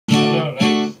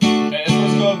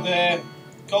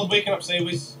called Waking Up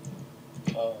Sideways.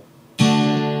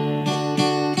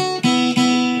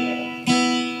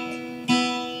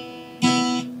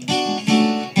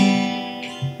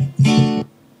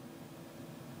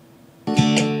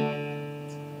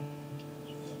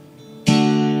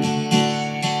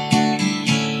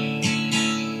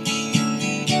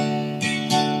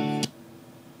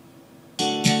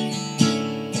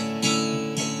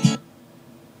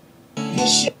 The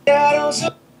shadows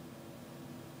of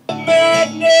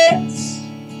madness,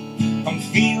 I'm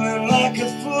feeling like a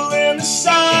fool in the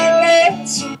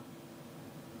silence.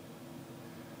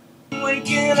 I'm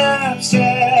waking up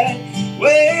sideways.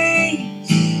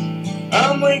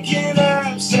 I'm waking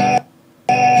up sideways.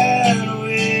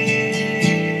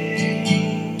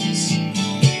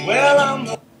 Well, I'm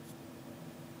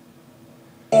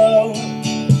low,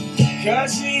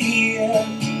 Kassidy,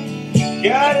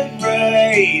 got it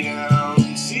right.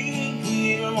 I'm seeing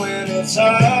clear when it's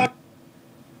hard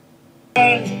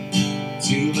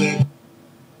to let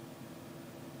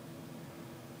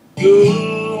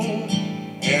go,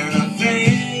 and I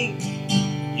think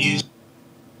you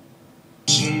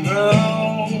should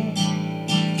know.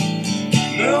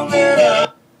 Moving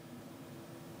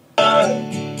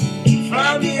on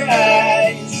from your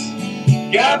eyes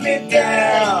got me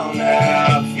down.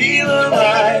 I feel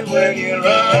alive when you're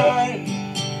on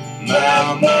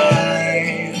my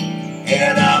mind,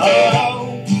 and I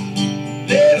hope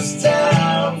there's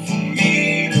time for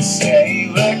me to say,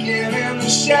 looking in the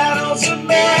shadows of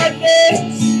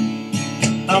madness,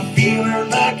 I'm feeling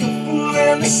like a fool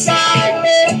in the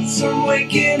silence. I'm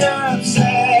waking up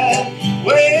sideways.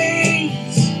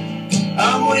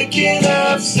 I'm waking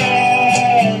up sideways.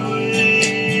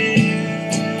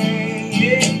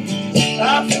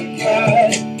 I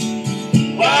forgot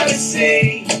what to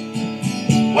say,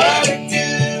 what to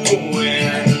do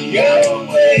when you're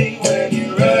away, when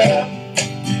you're up.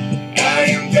 I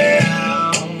am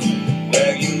down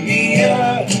when you're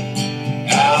near.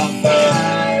 I'll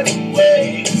find a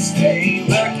way to stay,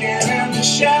 lurking in the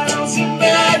shadows of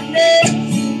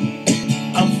madness.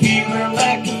 I'm feeling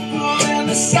like a fool in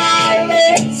the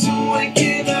silence. I'm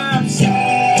waking up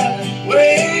sideways.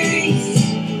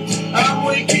 I'm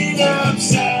waking up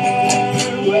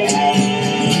sideways.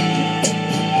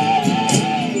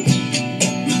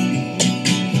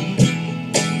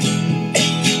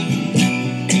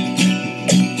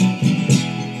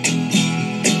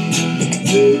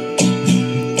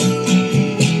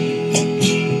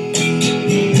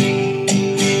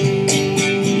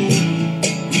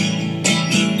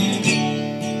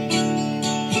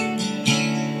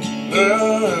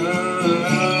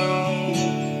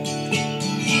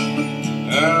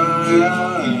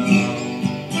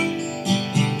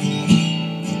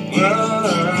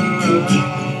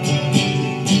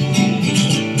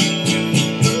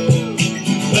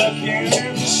 Looking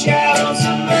in the shadows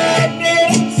of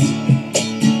madness,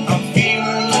 I'm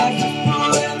feeling like a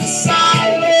fool in the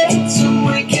silence. I'm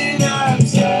waking up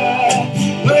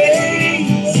sideways.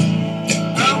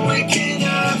 I'm waking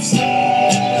up sideways.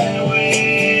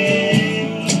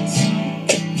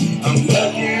 I'm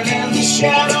looking in the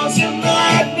shadows of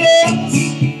madness.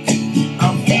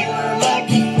 I'm feeling like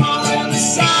a fool in the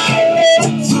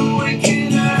silence. I'm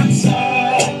waking up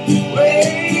sideways.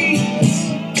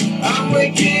 I'm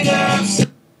waking up sideways.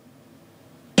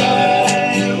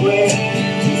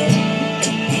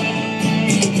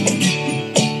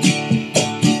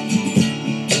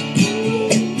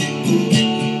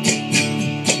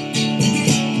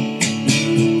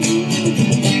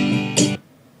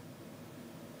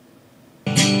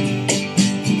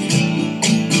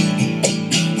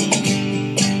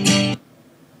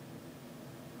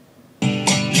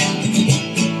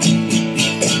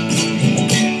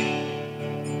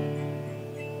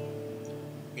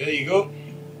 There you go.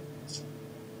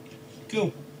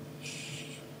 Cool.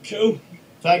 Cool.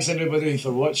 Thanks everybody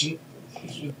for watching.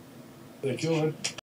 It's really cool, man.